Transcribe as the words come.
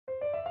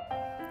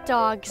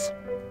Dogs.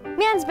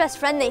 Man's best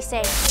friend, they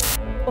say.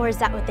 Or is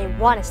that what they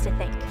want us to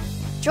think?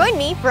 Join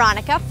me,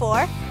 Veronica,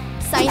 for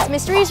Science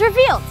Mysteries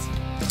Revealed.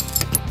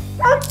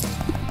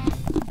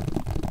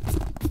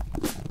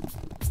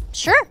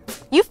 Sure,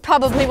 you've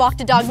probably walked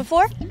a dog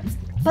before,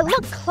 but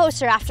look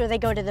closer after they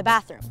go to the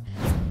bathroom.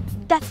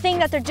 That thing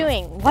that they're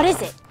doing, what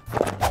is it?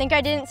 Think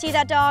I didn't see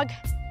that dog?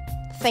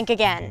 Think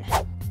again.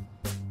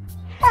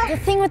 The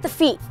thing with the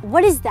feet,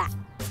 what is that?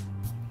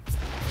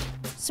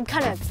 Some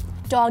kind of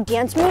dog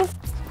dance move?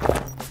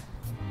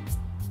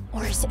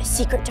 Or is it a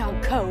secret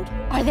dog code?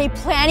 Are they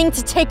planning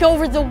to take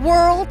over the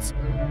world?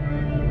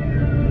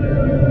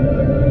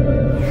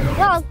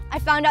 Well, I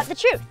found out the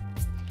truth.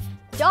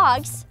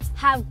 Dogs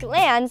have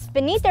glands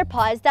beneath their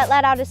paws that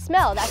let out a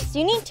smell that's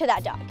unique to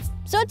that dog.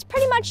 So it's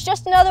pretty much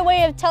just another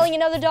way of telling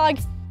another dog,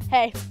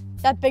 hey,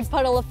 that big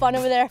puddle of fun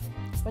over there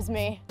was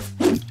me.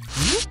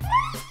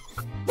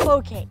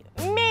 Okay,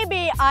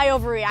 maybe I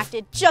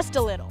overreacted just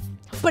a little,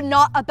 but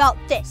not about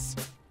this.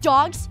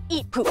 Dogs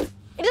eat poop.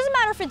 It doesn't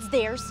matter if it's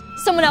theirs,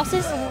 someone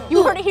else's.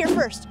 You heard it here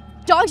first.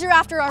 Dogs are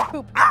after our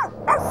poop.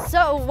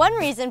 So one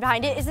reason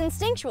behind it is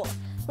instinctual.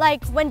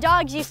 Like when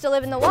dogs used to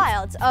live in the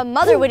wild, a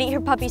mother would eat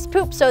her puppy's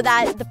poop so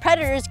that the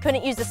predators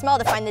couldn't use the smell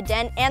to find the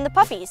den and the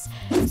puppies.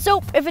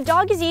 So if a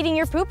dog is eating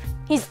your poop,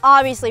 he's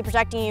obviously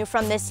protecting you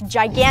from this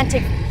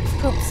gigantic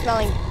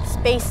poop-smelling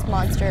space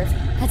monster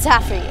that's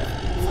after you.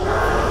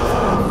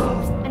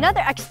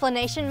 Another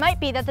explanation might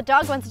be that the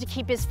dog wants to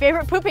keep his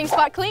favorite pooping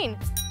spot clean.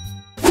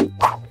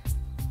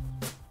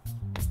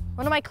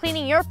 What am I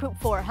cleaning your poop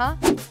for, huh?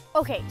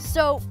 Okay,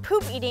 so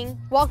poop eating,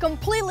 while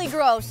completely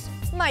gross,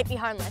 might be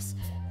harmless.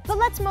 But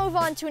let's move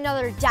on to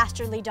another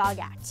dastardly dog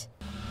act,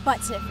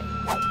 butt sniffing.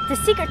 The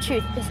secret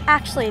truth is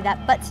actually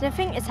that butt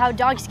sniffing is how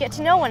dogs get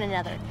to know one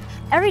another.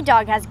 Every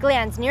dog has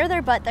glands near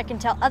their butt that can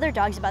tell other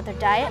dogs about their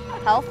diet,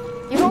 health,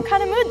 even what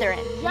kind of mood they're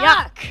in.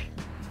 Yuck!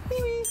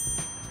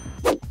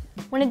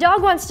 When a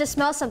dog wants to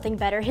smell something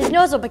better, his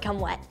nose will become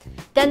wet.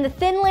 Then the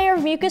thin layer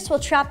of mucus will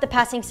trap the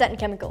passing scent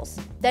chemicals.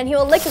 Then he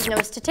will lick his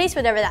nose to taste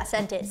whatever that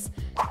scent is.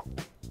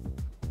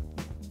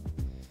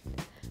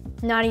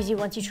 Not easy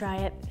once you try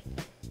it.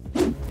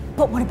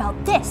 But what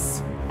about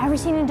this? Ever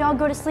seen a dog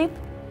go to sleep?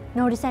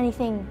 Notice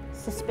anything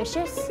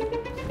suspicious?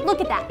 Look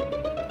at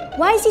that.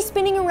 Why is he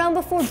spinning around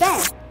before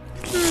bed?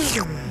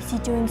 Is he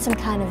doing some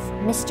kind of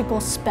mystical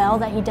spell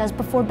that he does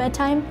before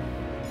bedtime?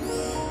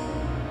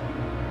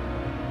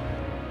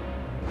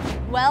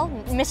 Well,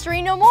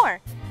 mystery no more.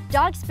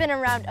 Dogs spin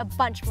around a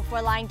bunch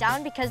before lying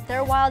down because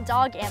their wild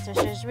dog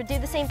ancestors would do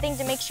the same thing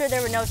to make sure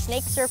there were no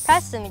snakes or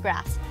pests in the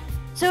grass.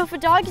 So if a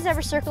dog is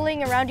ever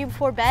circling around you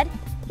before bed,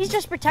 he's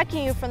just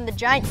protecting you from the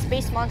giant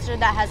space monster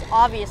that has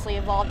obviously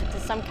evolved into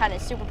some kind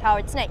of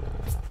superpowered snake.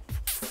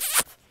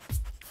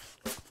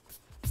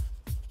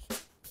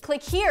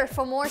 Click here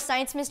for more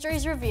Science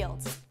Mysteries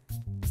Revealed.